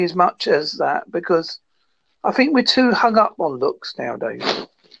as much as that because I think we're too hung up on looks nowadays.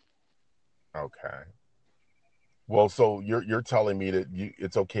 Okay. Well, so you're telling me that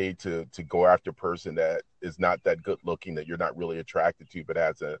it's okay to go after a person that is not that good looking, that you're not really attracted to, but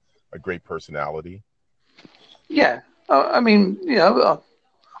has a great personality. Yeah, I mean,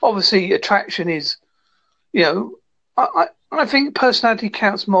 obviously attraction is, you know, I think personality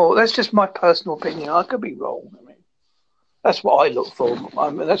counts more. That's just my personal opinion. I could be wrong. I mean, that's what I look for. I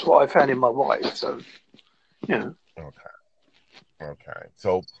mean, that's what I found in my wife. So, you know, Okay. Okay.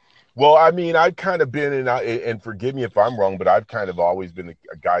 So, well, I mean, I've kind of been and forgive me if I'm wrong, but I've kind of always been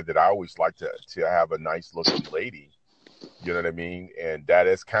a guy that I always like to have a nice looking lady. You know what I mean? And that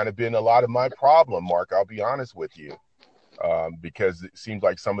has kind of been a lot of my problem, Mark. I'll be honest with you, because it seems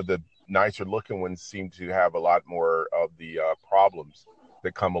like some of the nicer looking ones seem to have a lot more of the problems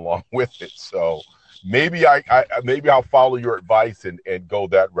that come along with it. So maybe maybe I'll follow your advice and go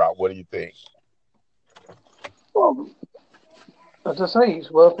that route. What do you think? well, as I say,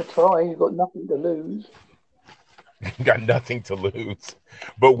 it's worth a try. You've got nothing to lose. Got nothing to lose.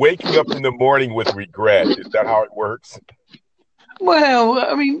 But waking up in the morning with regret, is that how it works? Well,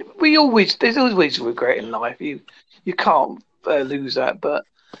 I mean, there's always regret in life. You can't lose that, but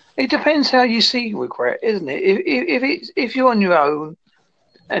it depends how you see regret, isn't it? If you're on your own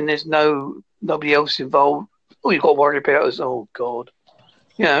and there's nobody else involved, all you've got to worry about is, oh God,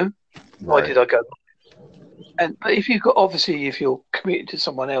 you know, why Right. did I go? And but if you've got obviously if you're committed to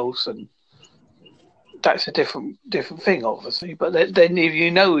someone else, and that's a different thing, obviously. But then if you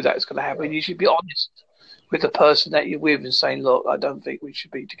know that's going to happen, you should be honest with the person that you're with and saying, look, I don't think we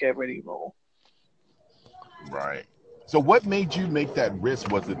should be together anymore. Right. So what made you make that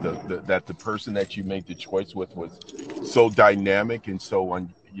risk? Was it that the person that you made the choice with was so dynamic and so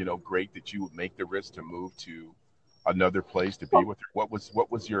great that you would make the risk to move to another place to be Well, with her?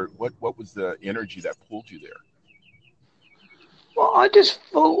 What was the energy that pulled you there? well, I just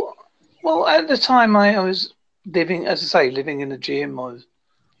thought, well, at the time I was living, as I say, living in the gym.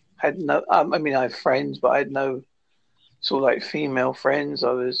 Had no, I mean, I had friends, but I had no sort of like female friends.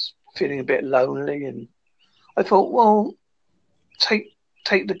 I was feeling a bit lonely, and I thought, well, take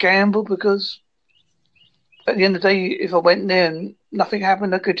take the gamble because at the end of the day, if I went there and nothing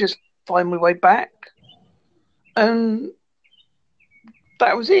happened, I could just find my way back, and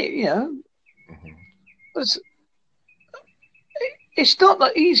that was it. Hmm. It's, it's not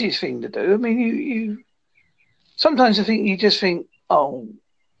the easiest thing to do. I mean, you sometimes I think you just think, oh,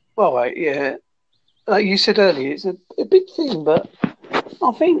 all right, yeah, like you said earlier, it's a big thing, but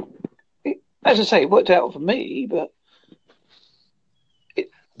I think, as I say, it worked out for me, but it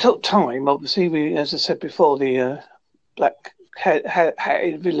took time. Obviously, as I said before, the black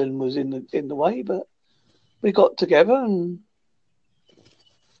hatted villain was in the way, but we got together and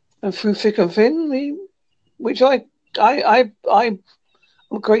through thick and thin, which I'm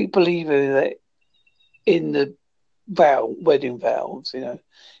a great believer that in the wedding vows, in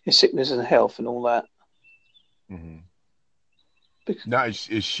sickness and health and all that. Hmm. Bec- Now,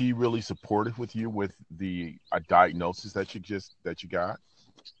 is she really supportive with you with the diagnosis that you got?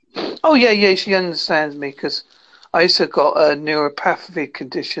 Oh yeah, yeah, she understands me because I also got neuropathic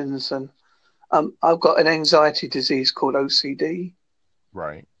conditions and I've got an anxiety disease called OCD.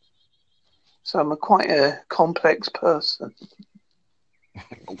 Right. So I'm quite a complex person.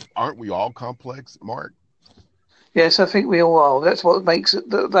 Aren't we all complex, Mark? Yes, I think we all are. That's what makes it.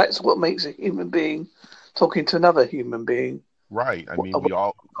 That's what makes a human being talking to another human being. Right. I mean, we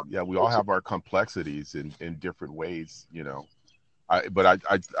all have our complexities in different ways, but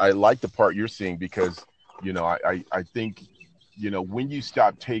I like the part you're seeing because, I think, when you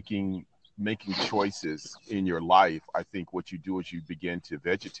stop making choices in your life, I think what you do is you begin to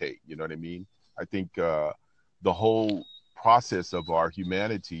vegetate. You know what I mean? I think the whole process of our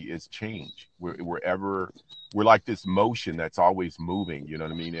humanity is change. We're like this motion that's always moving. You know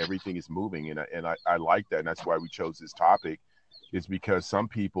what I mean? Everything is moving, and I like that, and that's why we chose this topic. Is because some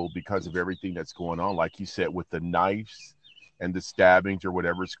people, because of everything that's going on, like you said, with the knives and the stabbings or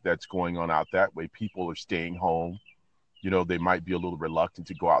whatever that's going on out that way, people are staying home. They might be a little reluctant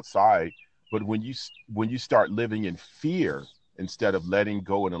to go outside, but when you start living in fear instead of letting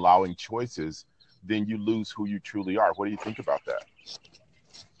go and allowing choices, then you lose who you truly are. What do you think about that?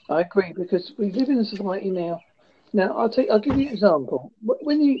 I agree because we live in a society now. Now I'll give you an example.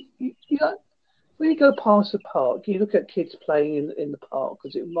 When you go past the park, you look at kids playing in the park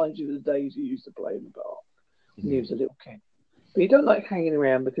because it reminds you of the days you used to play in the park when you Hmm. was a little kid. But you don't like hanging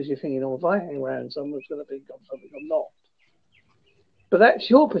around because you're thinking, oh, if I hang around, someone's going to think I'm something I'm not. But that's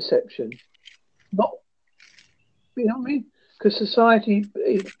your perception, not, you know what I mean? because society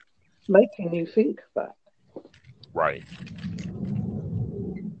is making you think that. Right.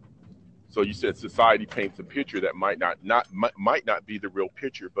 So you said society paints a picture that might not be the real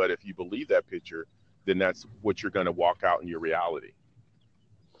picture, but if you believe that picture, then that's what you're going to walk out in your reality.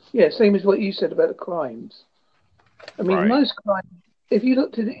 Yeah, same as what you said about the crimes. I mean, Right. most crimes, if you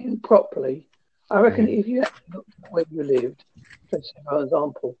looked at it in properly, I reckon Hmm. if you actually looked at where you lived, let's say for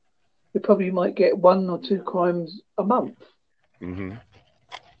example, you probably might get one or two crimes a month. Hmm.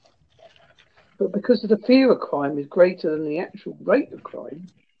 But because of the fear of crime is greater than the actual rate of crime,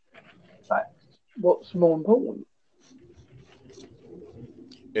 that's what's more important.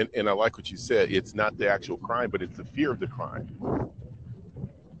 And I like what you said. It's not the actual crime, but it's the fear of the crime.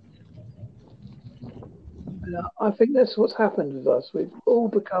 And I think that's what's happened with us. We've all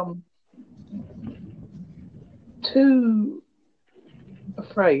become too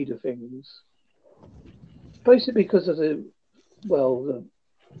afraid of things, basically because of the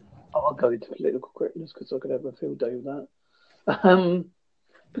I'll go into political correctness because I could have a field day with that.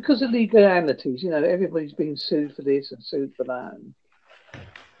 Because of legalities, everybody's been sued for this and sued for that. And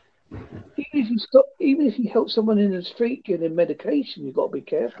even if you help someone in the street getting medication, you've got to be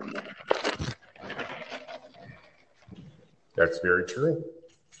careful now. That's very true.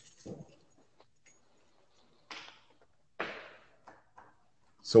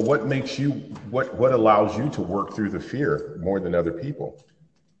 So what allows you to work through the fear more than other people?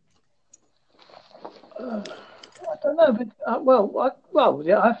 I don't know, but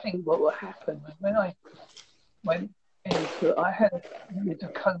yeah, I think what will happen when I went I had into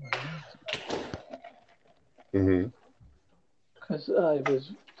coma Hmm. because I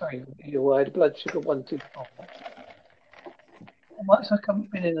was very ill. I had blood sugar 124. And once I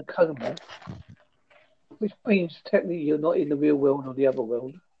been in a coma, which means technically you're not in the real world or the other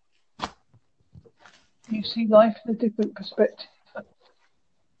world, you see life in a different perspective.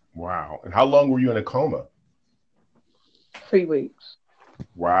 Wow. And how long were you in a coma? 3 weeks.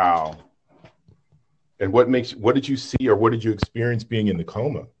 Wow. And what did you see or what did you experience being in the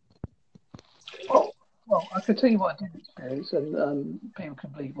coma? Well, I can tell you what I did experience, and people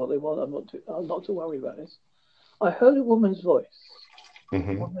can believe what they want. I'm not too worried about this. I heard a woman's voice. A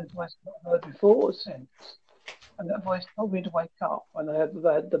Hmm. woman's voice I've not heard before or since. And that voice told me to wake up. And I had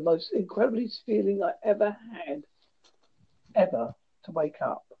the most incredible feeling I ever had, ever, to wake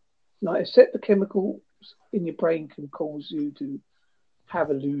up. Now, except the chemicals in your brain can cause you to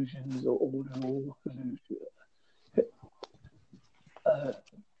have illusions or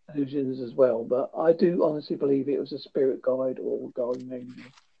illusions as well. But I do honestly believe it was a spirit guide or a guardian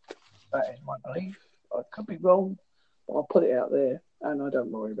angel. That is my belief. I could be wrong, but I'll put it out there and I don't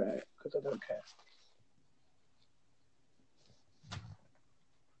worry about it because I don't care.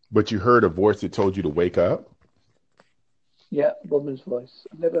 But you heard a voice that told you to wake up? Yeah, woman's voice.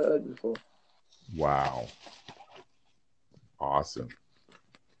 I've never heard before. Wow. Awesome.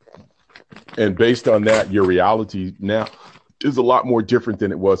 And based on that, your reality now is a lot more different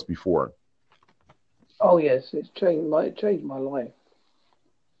than it was before. Oh yes, it changed my life.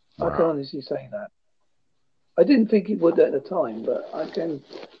 I can Wow. honestly say that. I didn't think it would at the time, but I can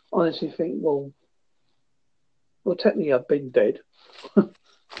honestly think, well, technically I've been dead. And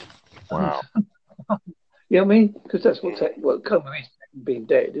Wow. you know what I mean? Because that's what coma is, being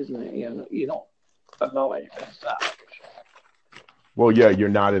dead, isn't it? You're not alive as such. Well, yeah, you're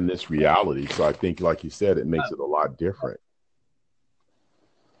not in this reality. So I think, like you said, it makes it a lot different.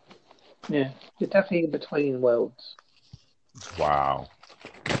 Yeah, you're definitely in between worlds. Wow.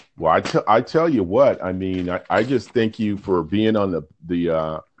 Well, I tell you what, I mean, I just thank you for being on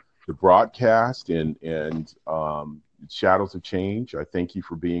the broadcast and Shadows of Change. I thank you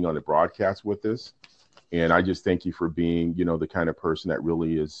for being on the broadcast with us. And I just thank you for being, the kind of person that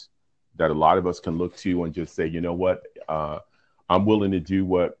really is that a lot of us can look to and just say, you know what, I'm willing to do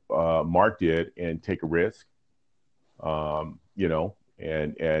what Mark did and take a risk, and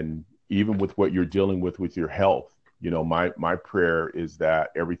even with what you're dealing with your health, my prayer is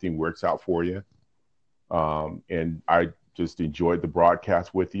that everything works out for you. And I just enjoyed the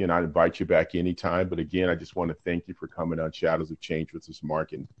broadcast with you, and I invite you back anytime. But again, I just want to thank you for coming on Shadows of Change with us,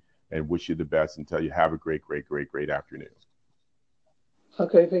 Mark, and wish you the best and tell you have a great, great, great, great afternoon.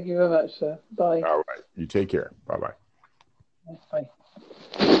 Okay, thank you very much, sir. Bye. All right. You take care. Bye-bye.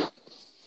 Bye.